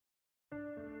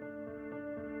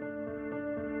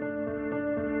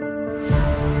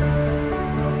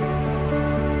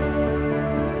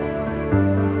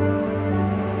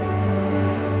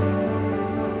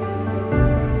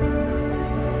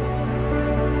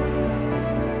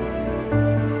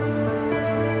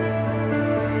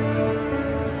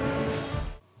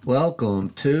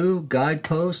Welcome to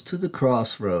Guidepost to the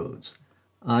Crossroads.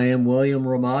 I am William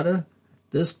Ramada.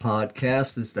 This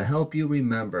podcast is to help you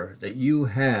remember that you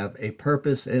have a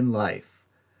purpose in life.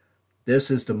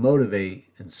 This is to motivate,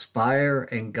 inspire,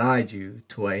 and guide you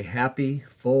to a happy,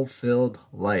 fulfilled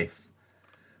life.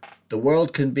 The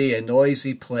world can be a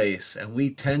noisy place, and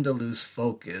we tend to lose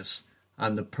focus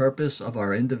on the purpose of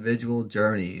our individual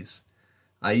journeys.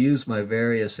 I use my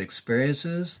various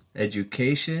experiences,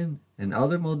 education, and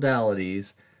other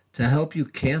modalities to help you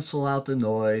cancel out the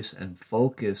noise and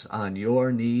focus on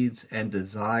your needs and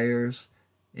desires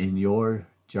in your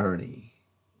journey.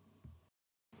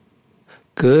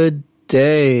 Good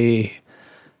day,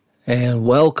 and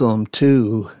welcome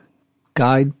to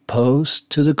Guidepost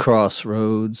to the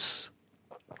Crossroads.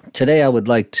 Today I would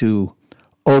like to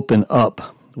open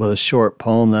up with a short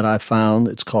poem that I found.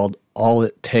 It's called All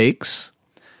It Takes.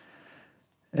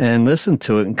 And listen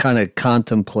to it and kind of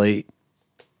contemplate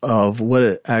of what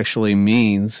it actually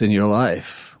means in your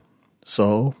life.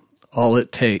 So, all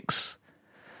it takes.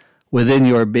 Within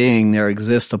your being there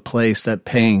exists a place that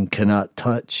pain cannot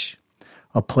touch,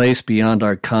 a place beyond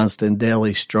our constant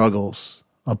daily struggles,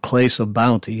 a place of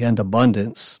bounty and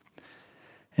abundance.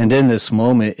 And in this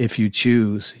moment, if you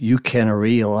choose, you can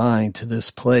realign to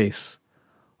this place.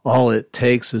 All it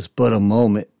takes is but a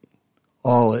moment.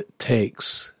 All it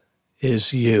takes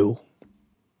is you.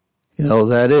 You know,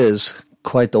 that is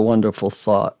quite the wonderful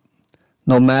thought.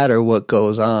 No matter what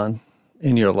goes on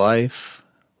in your life,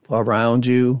 around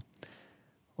you,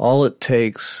 all it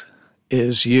takes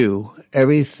is you.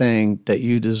 Everything that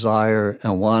you desire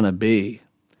and want to be,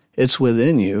 it's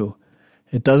within you.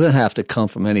 It doesn't have to come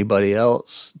from anybody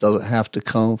else. It doesn't have to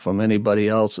come from anybody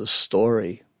else's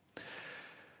story.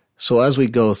 So as we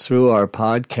go through our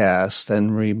podcast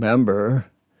and remember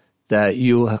that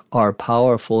you are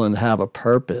powerful and have a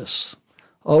purpose,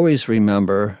 always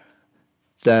remember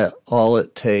that all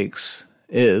it takes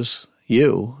is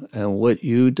you and what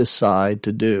you decide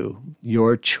to do,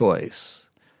 your choice.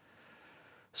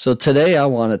 So today I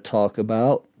want to talk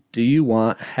about, do you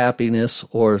want happiness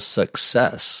or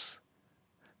success?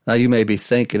 Now you may be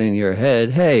thinking in your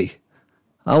head, hey,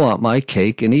 I want my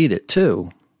cake and eat it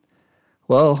too.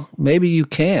 Well, maybe you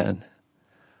can.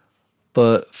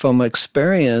 But from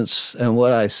experience and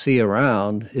what I see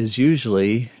around is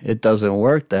usually it doesn't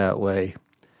work that way.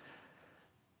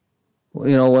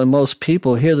 You know, when most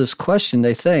people hear this question,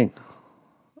 they think,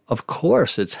 of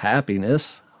course it's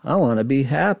happiness. I want to be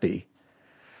happy.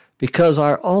 Because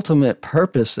our ultimate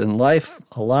purpose in life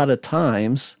a lot of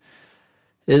times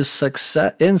is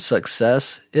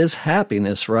success is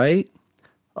happiness, right?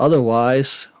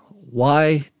 Otherwise,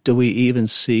 why do we even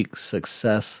seek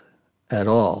success at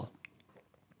all?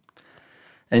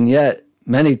 And yet,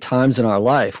 many times in our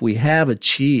life, we have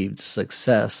achieved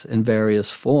success in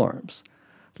various forms,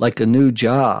 like a new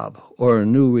job or a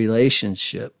new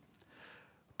relationship.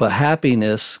 But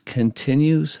happiness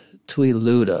continues to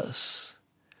elude us.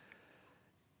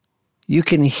 You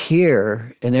can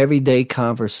hear in everyday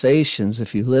conversations,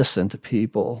 if you listen to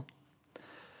people,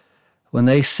 when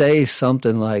they say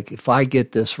something like, if I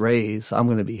get this raise, I'm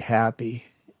going to be happy.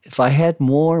 If I had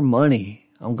more money,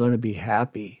 I'm going to be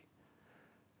happy.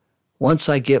 Once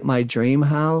I get my dream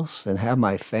house and have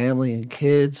my family and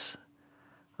kids,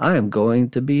 I am going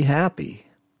to be happy.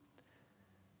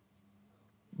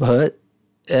 But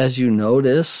as you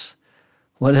notice,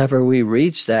 whenever we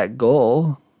reach that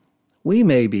goal, we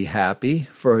may be happy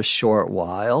for a short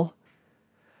while,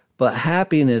 but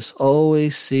happiness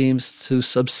always seems to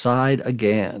subside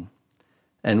again,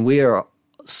 and we are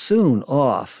soon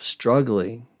off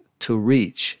struggling to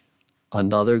reach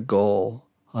another goal,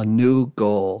 a new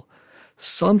goal,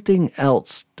 something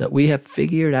else that we have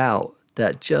figured out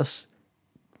that just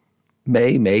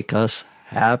may make us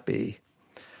happy.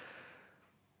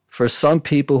 For some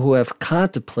people who have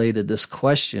contemplated this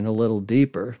question a little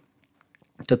deeper,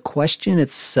 the question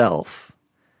itself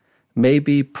may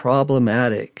be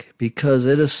problematic because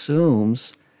it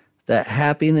assumes that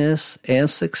happiness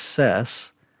and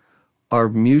success are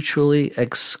mutually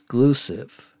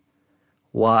exclusive.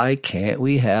 Why can't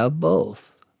we have both?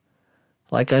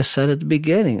 Like I said at the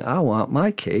beginning, I want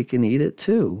my cake and eat it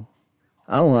too.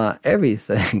 I want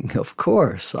everything, of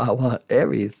course. I want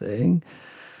everything.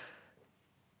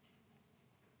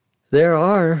 There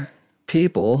are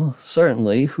people,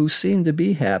 certainly, who seem to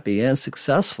be happy and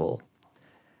successful.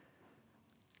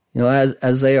 You know,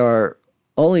 as they are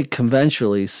only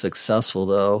conventionally successful,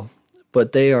 though,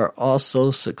 but they are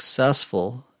also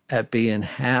successful at being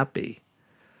happy.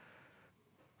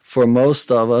 For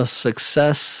most of us,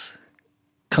 success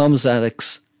comes at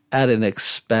an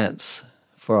expense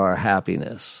for our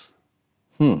happiness.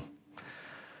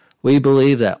 We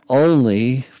believe that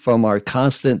only from our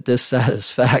constant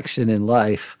dissatisfaction in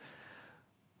life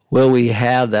will we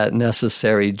have that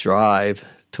necessary drive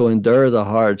to endure the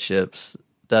hardships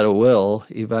that will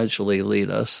eventually lead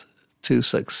us to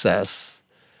success.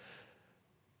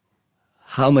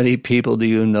 How many people do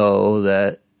you know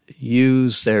that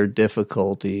use their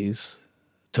difficulties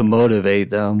to motivate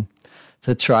them,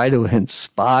 to try to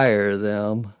inspire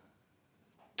them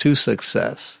to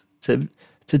success, to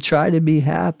try to be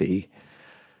happy?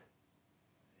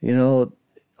 You know,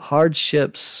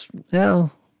 hardships,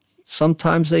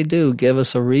 sometimes they do give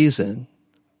us a reason,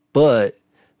 but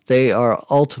they are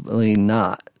ultimately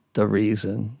not the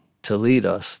reason to lead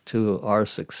us to our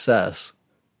success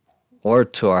or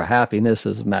to our happiness,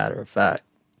 as a matter of fact.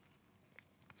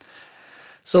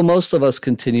 So most of us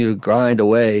continue to grind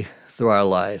away through our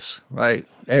lives, right?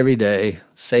 Every day,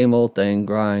 same old thing,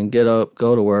 grind, get up,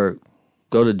 go to work,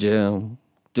 go to gym,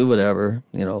 do whatever,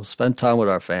 spend time with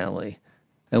our family.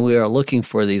 And we are looking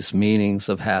for these meanings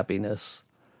of happiness.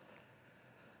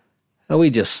 And we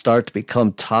just start to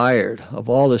become tired of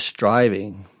all the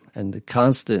striving and the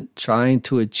constant trying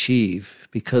to achieve,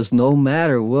 because no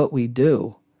matter what we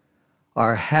do,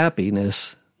 our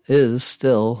happiness is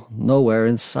still nowhere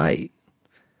in sight.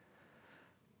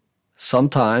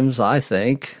 Sometimes I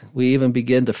think we even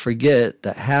begin to forget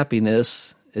that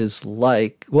happiness is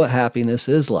like what happiness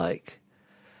is like,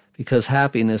 because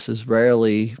happiness is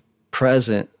rarely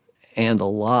present and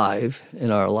alive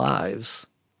in our lives.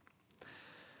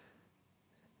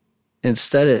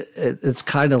 Instead, it's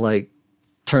kind of like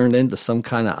turned into some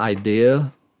kind of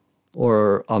idea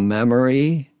or a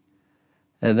memory,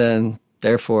 and then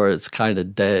therefore it's kind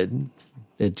of dead.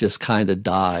 It just kind of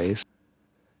dies.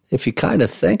 If you kind of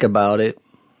think about it,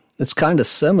 it's kind of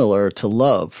similar to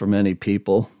love for many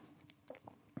people.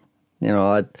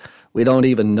 We don't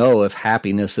even know if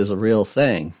happiness is a real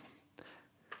thing.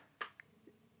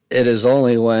 It is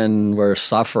only when we're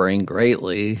suffering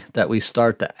greatly that we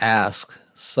start to ask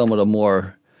some of the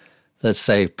more, let's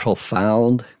say,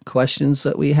 profound questions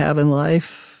that we have in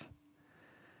life.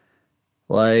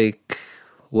 Like,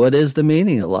 what is the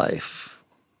meaning of life?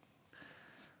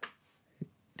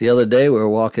 The other day we were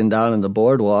walking down in the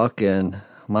boardwalk and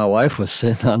my wife was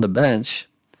sitting on the bench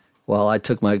while I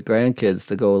took my grandkids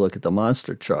to go look at the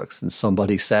monster trucks, and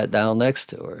somebody sat down next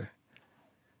to her.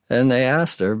 And they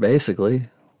asked her, basically,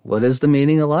 what is the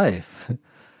meaning of life?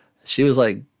 She was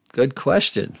like, good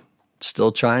question.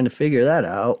 Still trying to figure that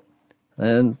out.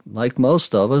 And like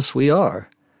most of us, we are.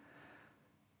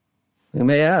 We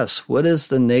may ask, what is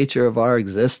the nature of our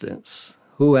existence?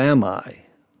 Who am I?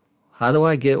 How do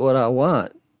I get what I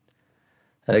want?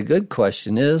 And a good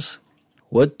question is,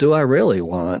 what do I really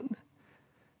want?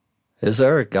 Is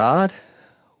there a God?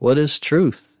 What is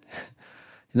truth?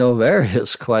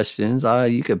 Various questions.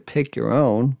 You could pick your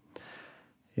own.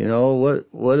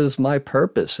 What is my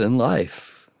purpose in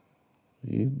life?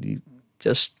 You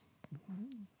just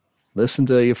listen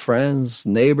to your friends,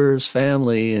 neighbors,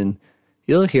 family, and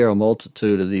you'll hear a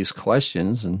multitude of these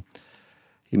questions. And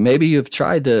maybe you've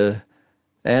tried to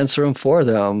answer them for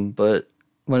them, but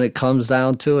when it comes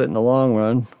down to it in the long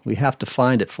run, we have to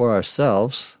find it for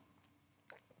ourselves.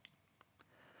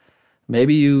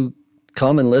 Maybe you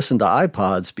come and listen to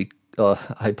iPods.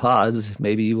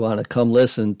 Maybe you want to come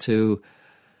listen to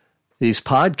these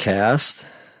podcasts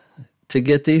to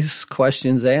get these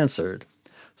questions answered,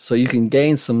 so you can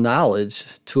gain some knowledge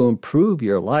to improve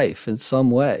your life in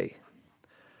some way.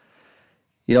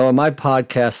 In my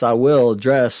podcast, I will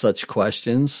address such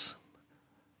questions,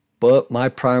 but my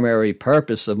primary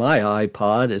purpose of my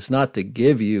iPod is not to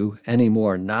give you any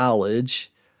more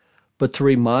knowledge, but to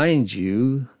remind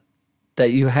you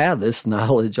that you have this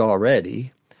knowledge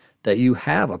already, that you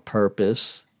have a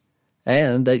purpose,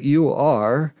 and that you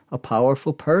are a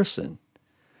powerful person.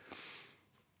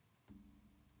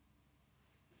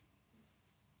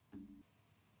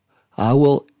 I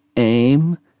will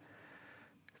aim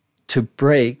to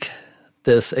break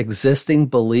this existing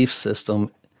belief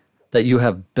system that you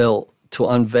have built to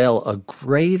unveil a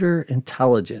greater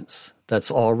intelligence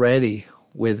that's already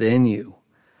within you.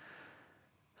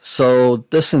 So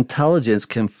this intelligence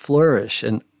can flourish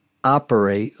and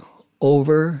operate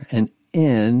over and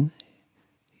in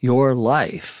your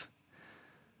life.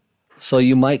 So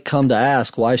you might come to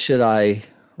ask, why should I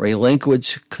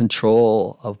relinquish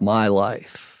control of my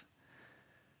life?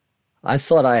 I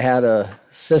thought I had a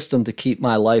system to keep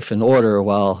my life in order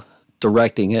while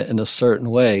directing it in a certain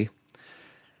way.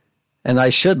 And I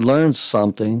should learn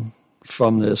something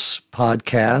from this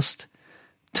podcast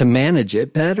to manage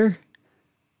it better.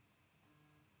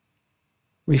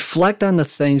 reflect on the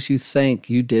things you think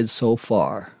you did so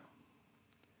far.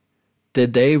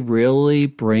 Did they really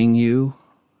bring you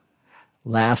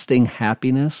lasting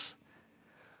happiness?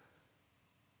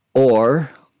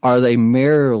 Or are they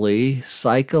merely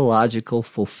psychological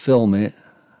fulfillment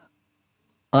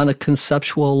on a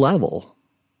conceptual level?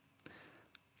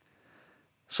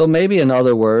 So maybe, in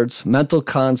other words, mental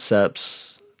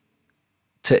concepts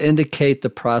to indicate the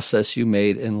process you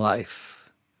made in life.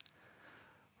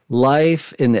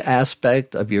 Life in the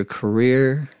aspect of your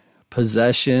career,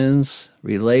 possessions,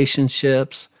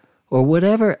 relationships, or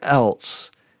whatever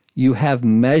else you have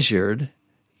measured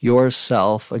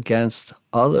yourself against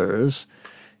others.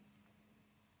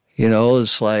 You know,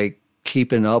 it's like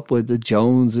keeping up with the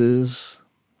Joneses,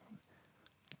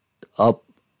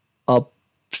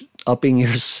 upping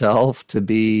yourself to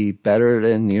be better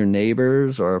than your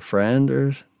neighbors or a friend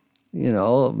or, you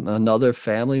know, another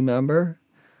family member.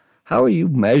 How are you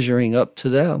measuring up to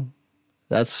them?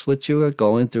 That's what you are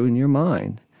going through in your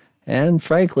mind. And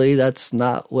frankly, that's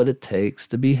not what it takes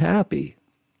to be happy.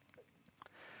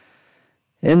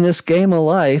 In this game of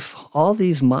life, all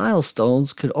these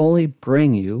milestones could only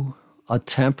bring you a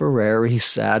temporary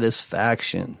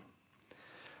satisfaction.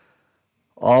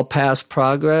 All past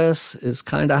progress is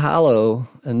kind of hollow,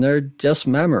 and they're just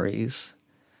memories.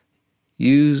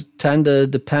 You tend to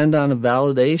depend on a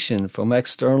validation from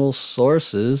external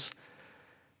sources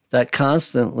that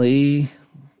constantly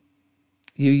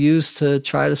you use to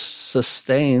try to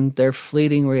sustain their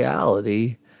fleeting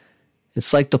reality.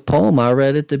 It's like the poem I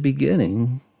read at the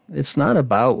beginning. It's not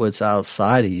about what's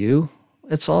outside of you.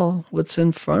 It's all what's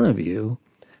in front of you.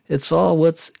 It's all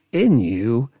what's in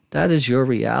you. That is your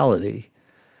reality.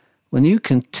 When you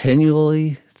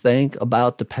continually think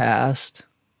about the past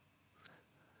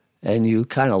and you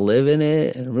kind of live in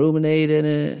it and ruminate in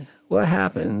it, what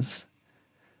happens?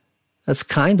 That's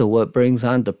kind of what brings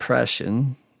on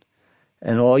depression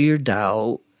and all your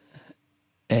doubt,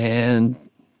 and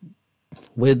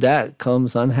with that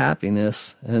comes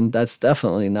unhappiness, and that's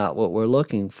definitely not what we're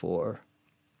looking for.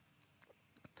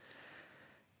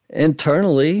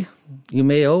 Internally, you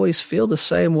may always feel the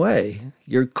same way.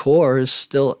 Your core is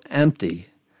still empty,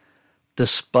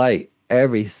 despite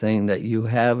everything that you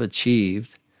have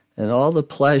achieved and all the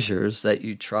pleasures that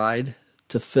you tried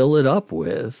to fill it up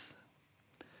with.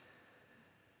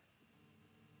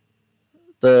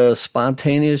 The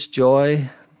spontaneous joy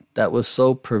that was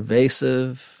so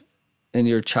pervasive in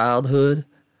your childhood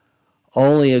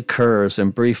only occurs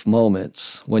in brief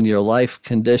moments when your life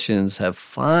conditions have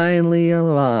finally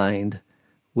aligned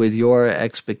with your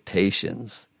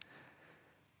expectations.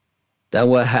 Then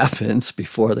what happens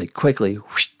before they quickly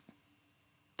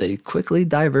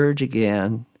diverge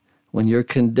again when your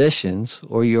conditions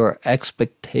or your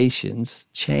expectations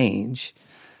change.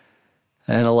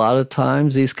 And a lot of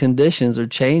times these conditions are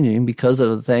changing because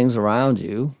of the things around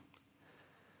you.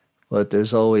 But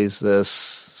there's always this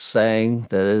saying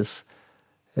that is,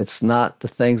 it's not the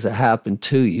things that happen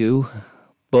to you,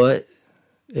 but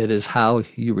it is how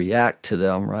you react to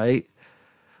them, right?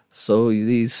 So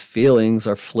these feelings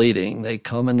are fleeting. They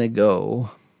come and they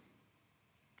go.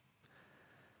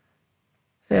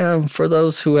 And for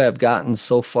those who have gotten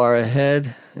so far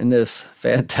ahead in this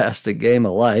fantastic game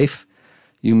of life,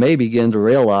 you may begin to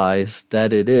realize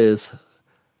that it is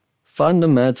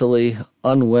fundamentally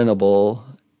unwinnable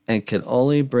and can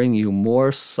only bring you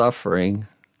more suffering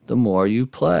the more you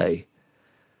play.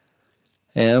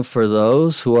 And for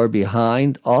those who are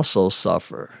behind also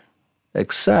suffer,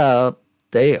 except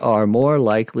they are more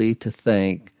likely to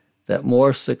think that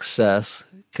more success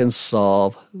can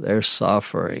solve their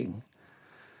suffering.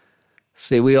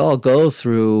 See, we all go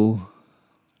through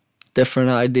different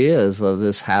ideas of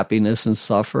this happiness and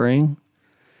suffering.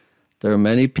 There are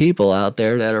many people out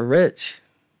there that are rich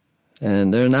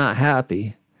and they're not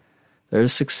happy. They're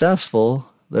successful,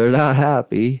 they're not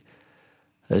happy.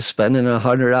 They're spending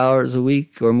 100 hours a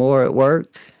week or more at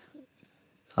work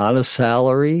on a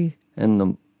salary,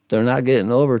 and they're not getting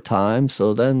overtime,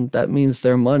 so then that means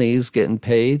their money is getting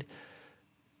paid,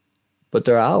 but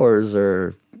their hours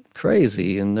are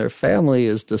crazy and their family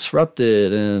is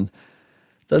disrupted. And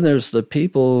then there's the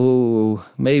people who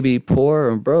may be poor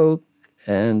and broke,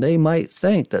 and they might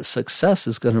think that success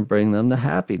is going to bring them to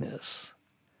happiness.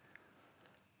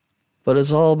 But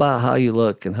it's all about how you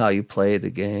look and how you play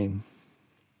the game.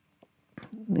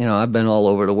 You know, I've been all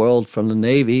over the world from the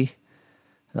Navy,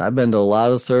 and I've been to a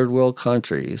lot of third world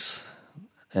countries,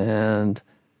 and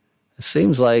it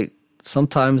seems like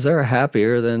sometimes they're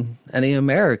happier than any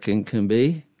American can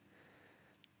be.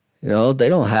 You know, they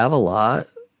don't have a lot,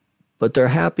 but they're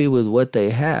happy with what they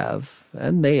have,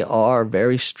 and they are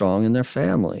very strong in their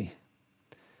family.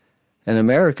 In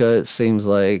America, it seems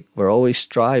like we're always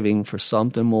striving for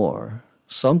something more.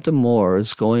 Something more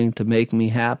is going to make me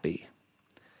happy.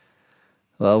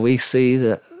 Well, we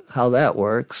see how that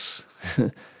works.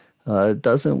 It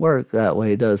doesn't work that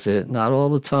way, does it? Not all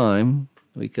the time.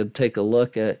 We could take a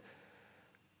look at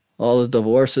all the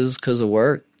divorces because of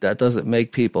work. That doesn't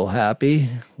make people happy.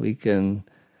 We can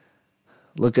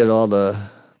look at all the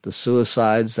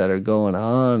suicides that are going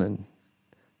on and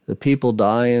the people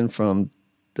dying from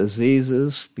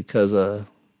diseases because of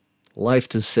life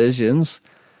decisions.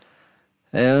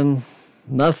 And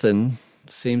nothing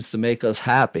seems to make us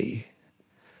happy.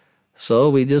 So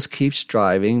we just keep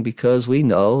striving because we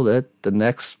know that the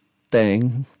next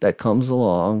thing that comes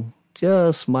along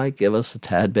just might give us a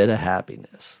tad bit of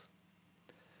happiness.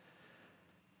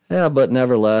 Yeah, but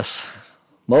nevertheless,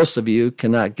 most of you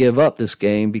cannot give up this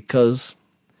game because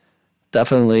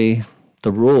definitely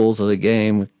the rules of the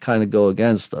game kind of go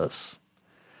against us.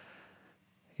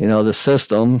 You know, the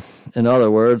system, in other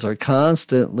words, are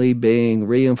constantly being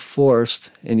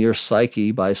reinforced in your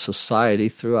psyche by society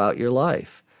throughout your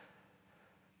life.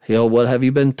 You know, what have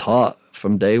you been taught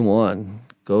from day one?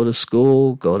 Go to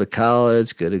school, go to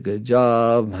college, get a good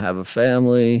job, have a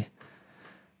family.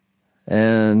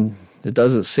 And it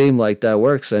doesn't seem like that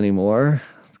works anymore.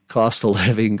 Cost of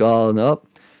living going up.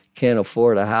 Can't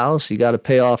afford a house. You got to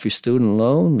pay off your student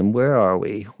loan. And where are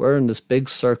we? We're in this big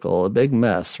circle, a big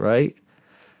mess, right?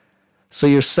 So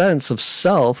your sense of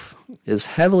self is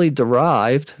heavily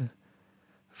derived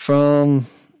from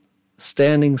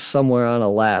standing somewhere on a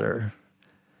ladder,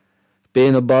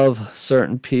 being above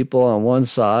certain people on one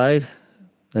side,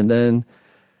 and then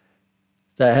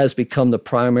that has become the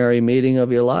primary meaning of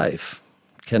your life.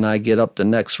 Can I get up the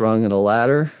next rung of the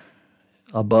ladder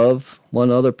above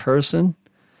one other person?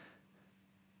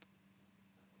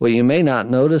 What you may not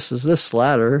notice is this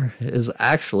ladder is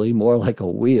actually more like a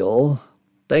wheel.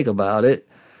 Think about it.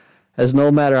 As no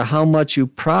matter how much you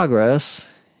progress,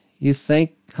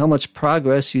 how much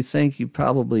progress you think you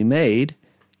probably made,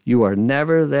 you are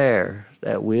never there.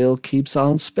 That wheel keeps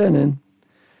on spinning.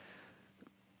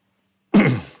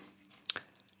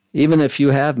 Even if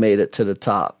you have made it to the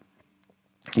top,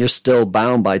 you're still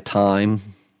bound by time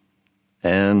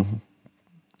and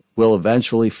will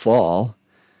eventually fall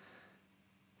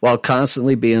while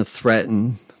constantly being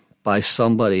threatened by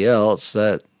somebody else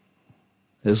that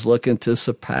is looking to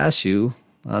surpass you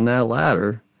on that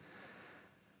ladder.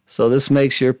 So this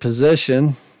makes your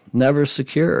position never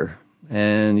secure,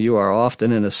 and you are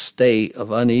often in a state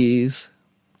of unease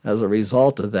as a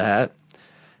result of that,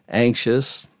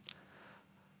 anxious,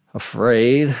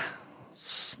 afraid.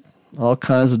 All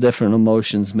kinds of different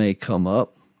emotions may come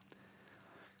up.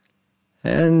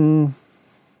 And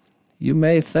you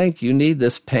may think you need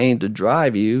this pain to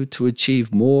drive you to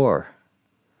achieve more,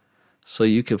 so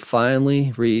you can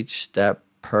finally reach that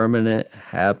permanent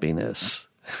happiness.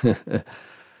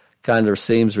 Kind of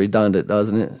seems redundant,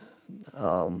 doesn't it?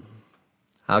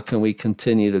 How can we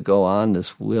continue to go on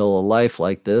this wheel of life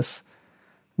like this,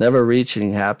 never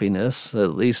reaching happiness?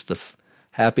 At least the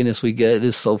happiness we get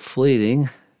is so fleeting,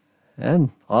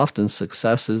 and often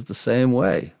success is the same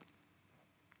way.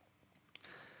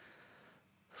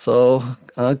 So,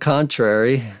 on the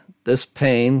contrary, this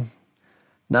pain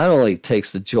not only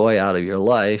takes the joy out of your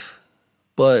life,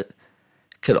 but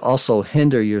could also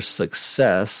hinder your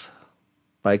success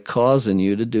by causing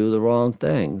you to do the wrong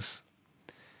things.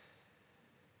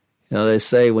 You know, they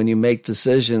say when you make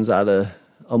decisions out of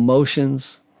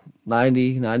emotions,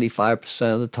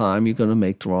 95% of the time you're going to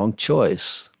make the wrong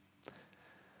choice.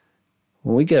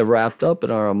 When we get wrapped up in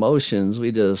our emotions,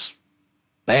 we just,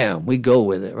 bam, we go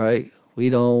with it, right? We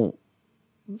don't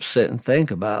sit and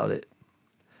think about it.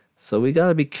 So we got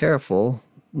to be careful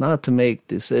not to make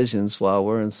decisions while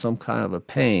we're in some kind of a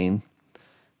pain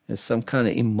and some kind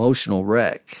of emotional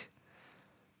wreck.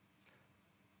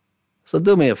 So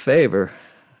do me a favor,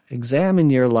 examine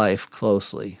your life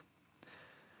closely.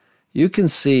 You can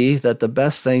see that the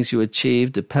best things you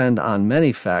achieve depend on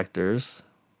many factors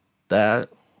that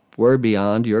were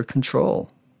beyond your control.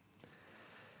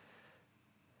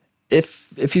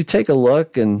 If you take a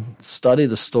look and study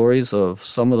the stories of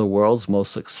some of the world's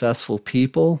most successful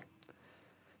people,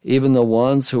 even the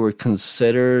ones who were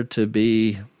considered to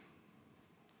be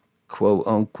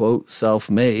quote-unquote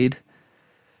self-made,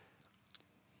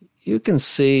 you can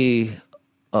see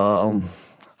a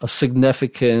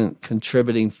significant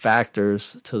contributing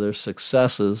factors to their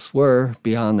successes were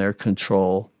beyond their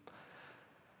control.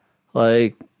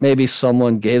 Like maybe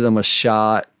someone gave them a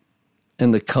shot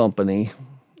in the company,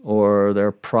 or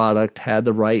their product had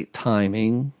the right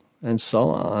timing, and so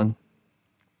on.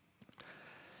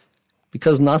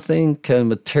 because nothing can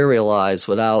materialize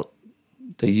without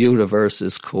the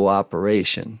universe's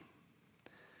cooperation.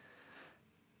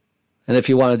 And if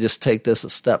you want to just take this a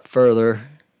step further,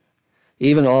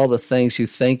 even all the things you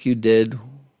think you did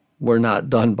were not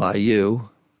done by you.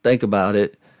 Think about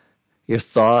it. Your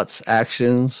thoughts,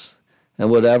 actions, and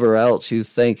whatever else you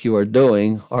think you are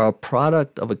doing are a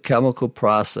product of a chemical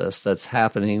process that's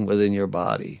happening within your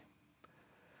body.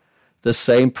 The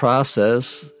same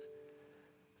process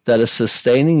that is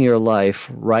sustaining your life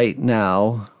right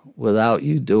now without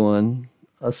you doing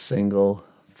a single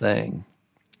thing.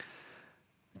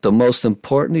 The most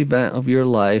important event of your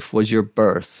life was your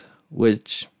birth,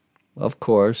 which, of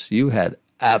course, you had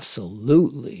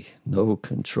absolutely no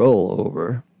control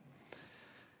over.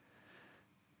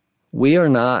 We are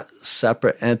not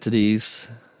separate entities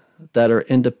that are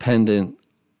independent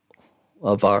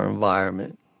of our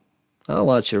environment. I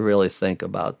want you to really think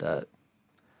about that.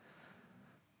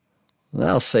 And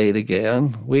I'll say it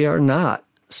again. We are not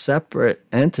separate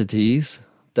entities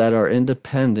that are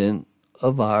independent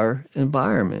of our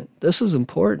environment. This is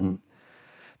important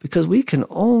because we can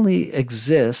only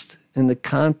exist in the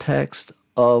context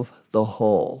of the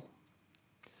whole.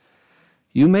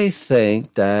 You may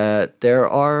think that there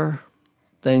are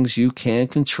things you can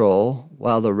control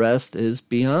while the rest is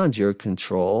beyond your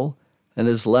control and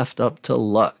is left up to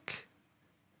luck.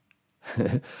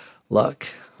 Luck.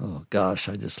 Oh gosh,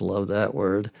 I just love that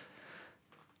word.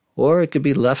 Or it could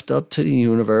be left up to the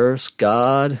universe,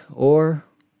 God, or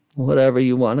whatever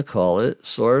you want to call it,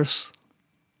 source.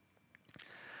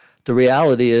 The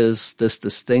reality is this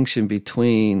distinction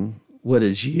between what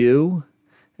is you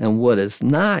and what is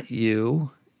not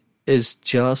you is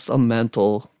just a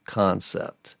mental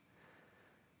concept.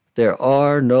 There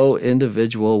are no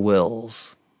individual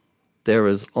wills. There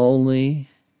is only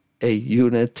a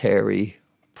unitary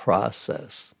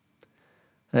process.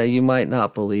 Now, you might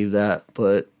not believe that,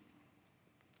 but,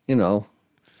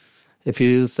 if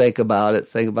you think about it,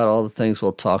 think about all the things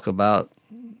we'll talk about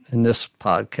in this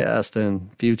podcast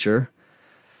and future,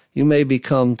 you may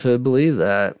become to believe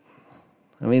that.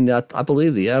 I mean, I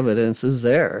believe the evidence is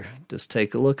there. Just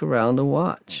take a look around and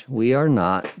watch. We are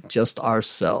not just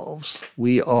ourselves.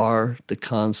 We are the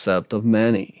concept of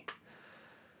many.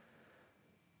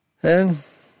 And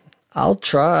I'll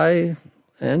try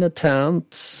and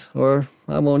attempt, or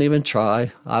I won't even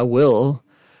try, I will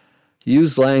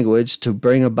use language to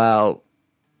bring about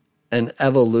an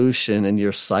evolution in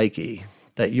your psyche,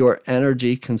 that your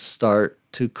energy can start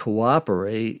to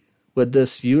cooperate with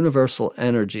this universal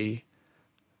energy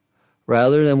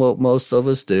rather than what most of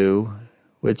us do,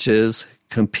 which is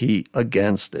compete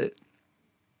against it.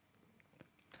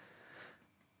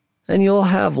 And you'll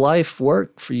have life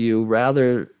work for you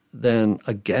rather than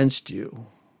against you.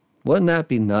 Wouldn't that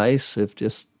be nice if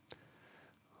just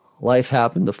life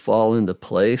happened to fall into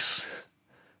place?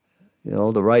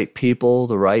 The right people,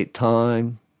 the right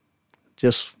time,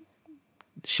 just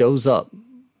shows up.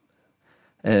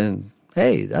 And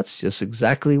hey, that's just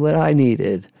exactly what I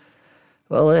needed.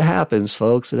 Well, it happens,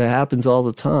 folks. It happens all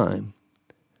the time.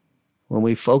 When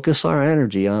we focus our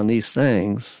energy on these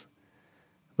things,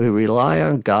 we rely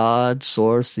on God,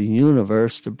 Source, the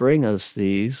universe to bring us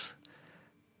these.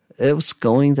 It's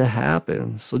going to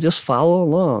happen. So just follow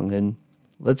along and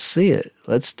let's see it.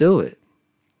 Let's do it.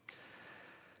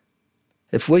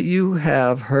 If what you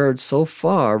have heard so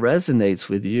far resonates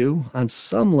with you on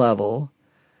some level,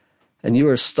 and you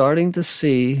are starting to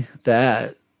see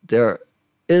that there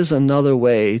is another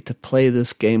way to play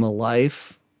this game of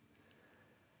life,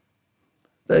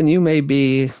 then you may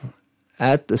be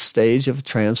at the stage of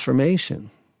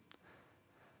transformation.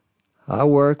 I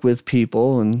work with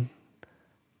people and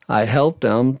I help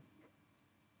them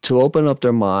to open up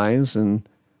their minds and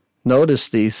notice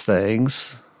these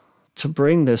things to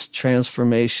bring this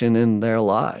transformation in their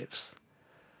lives.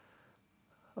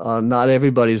 Not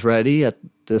everybody's ready at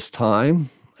this time,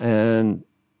 and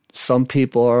some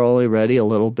people are only ready a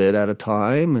little bit at a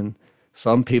time, and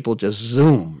some people just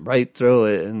zoom right through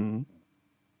it, and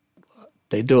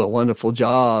they do a wonderful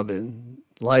job, and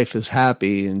life is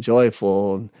happy and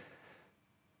joyful.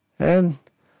 And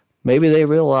maybe they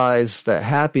realize that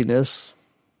happiness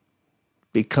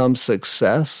becomes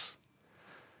success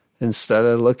instead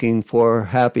of looking for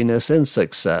happiness in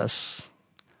success.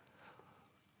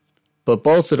 But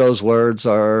both of those words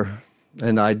are,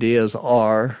 and ideas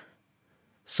are,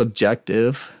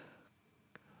 subjective.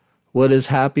 What is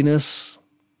happiness?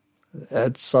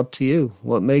 It's up to you.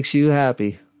 What makes you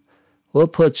happy?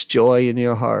 What puts joy in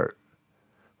your heart?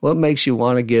 What makes you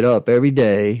want to get up every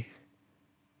day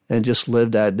and just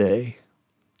live that day?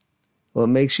 What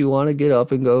makes you want to get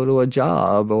up and go to a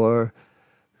job or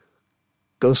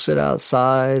go sit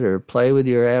outside or play with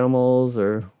your animals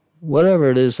or whatever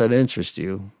it is that interests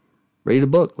you. Read a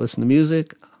book, listen to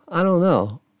music. I don't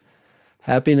know.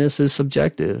 Happiness is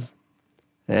subjective,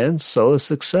 and so is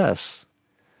success.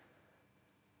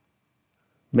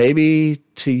 Maybe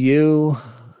to you,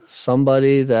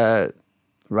 somebody that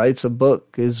writes a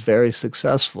book is very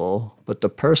successful, but the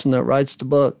person that writes the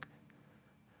book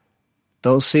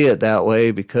don't see it that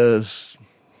way because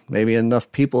maybe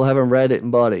enough people haven't read it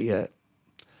and bought it yet.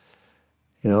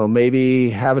 Maybe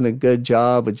having a good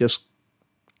job with just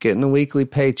getting a weekly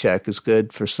paycheck is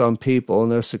good for some people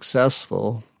and they're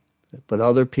successful. But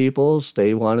other people's,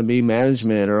 they want to be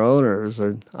management or owners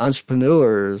or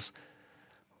entrepreneurs,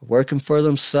 working for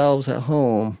themselves at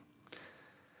home.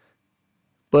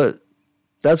 But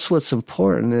that's what's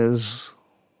important is,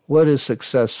 what is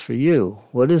success for you?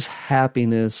 What is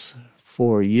happiness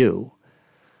for you?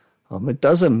 It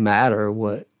doesn't matter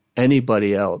what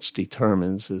anybody else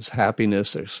determines as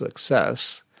happiness or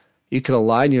success. You can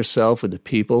align yourself with the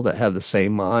people that have the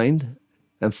same mind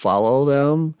and follow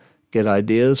them, get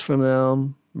ideas from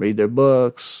them, read their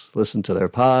books, listen to their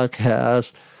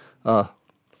podcasts,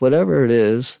 whatever it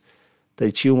is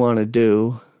that you want to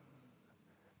do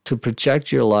to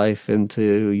project your life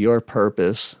into your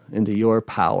purpose, into your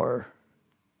power.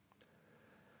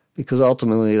 Because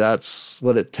ultimately that's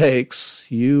what it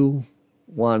takes. You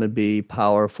want to be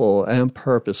powerful and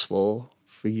purposeful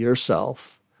for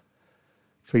yourself,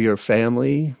 for your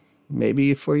family,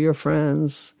 maybe for your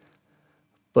friends.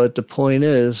 But the point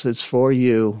is, it's for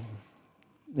you.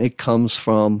 It comes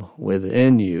from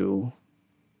within you.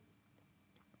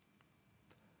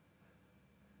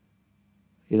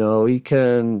 We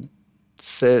can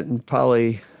sit and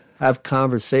probably have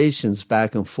conversations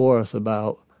back and forth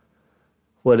about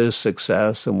what is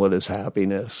success and what is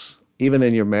happiness. Even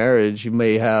in your marriage, you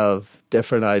may have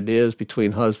different ideas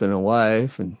between husband and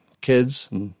wife and kids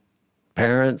and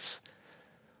parents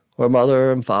or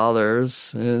mother and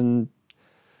fathers, and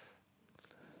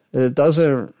it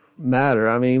doesn't matter.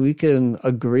 I mean, we can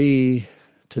agree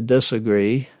to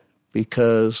disagree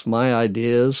because my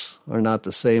ideas are not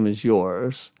the same as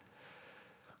yours.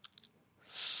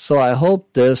 So I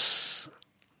hope this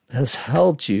has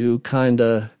helped you kind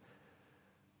of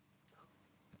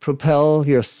propel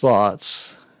your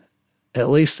thoughts, at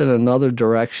least in another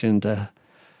direction, to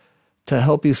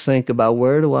help you think about,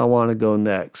 where do I want to go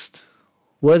next?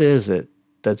 What is it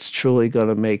that's truly going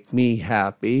to make me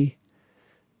happy?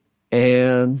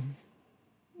 And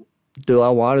do I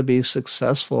want to be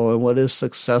successful? And what is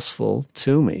successful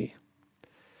to me?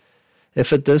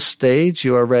 If at this stage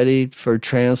you are ready for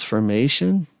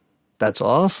transformation, that's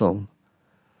awesome.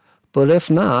 But if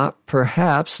not,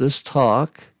 perhaps this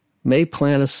talk may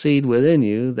plant a seed within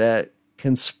you that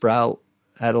can sprout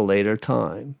at a later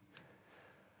time.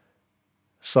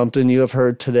 Something you have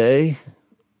heard today,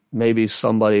 maybe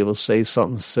somebody will say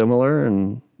something similar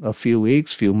in a few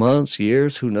weeks, few months,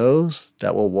 years, who knows,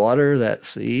 that will water that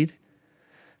seed.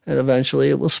 And eventually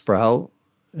it will sprout,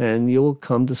 and you will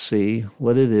come to see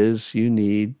what it is you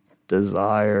need,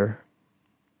 desire,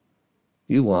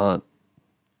 you want,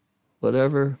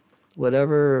 whatever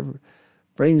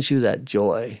brings you that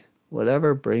joy,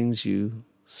 whatever brings you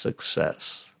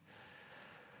success.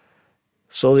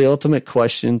 So the ultimate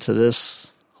question to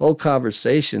this whole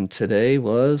conversation today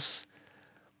was,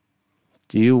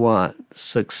 do you want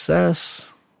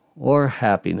success or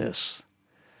happiness?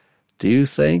 Do you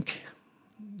think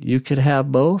you could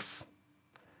have both?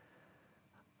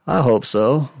 I hope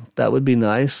so. That would be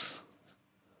nice.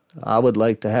 I would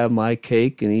like to have my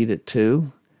cake and eat it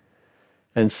too.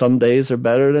 And some days are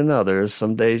better than others.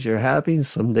 Some days you're happy,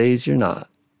 some days you're not.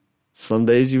 Some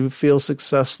days you feel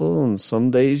successful and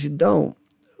some days you don't.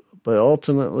 But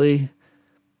ultimately,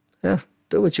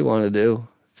 do what you want to do.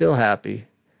 Feel happy.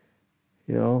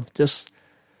 Just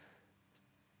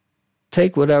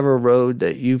take whatever road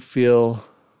that you feel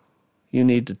you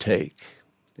need to take.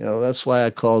 That's why I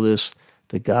call this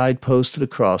the guidepost to the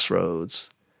crossroads.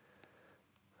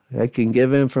 I can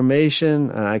give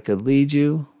information and I could lead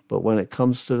you, but when it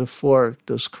comes to the fork,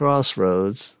 those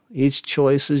crossroads, each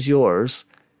choice is yours.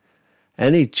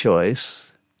 Any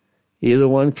choice, either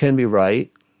one can be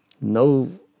right. No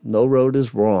road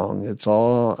is wrong. It's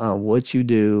all on what you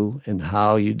do and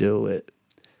how you do it.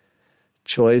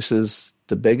 Choice is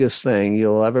the biggest thing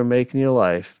you'll ever make in your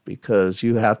life because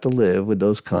you have to live with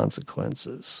those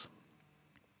consequences.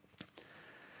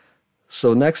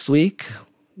 So next week,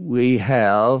 we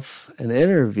have an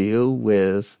interview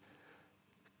with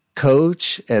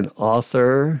coach and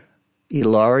author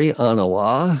Ilari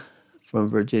Anawa from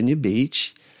Virginia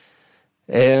Beach.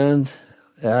 And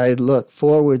I look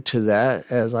forward to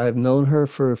that as I've known her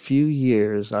for a few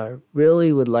years. I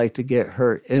really would like to get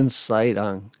her insight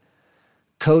on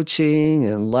coaching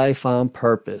and life on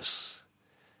purpose.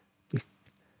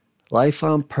 Life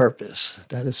on purpose,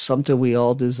 that is something we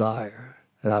all desire.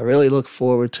 And I really look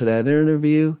forward to that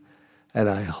interview, and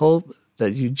I hope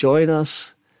that you join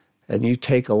us and you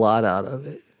take a lot out of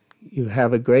it. You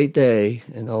have a great day,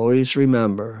 and always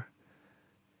remember,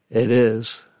 it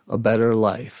is a better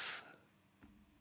life.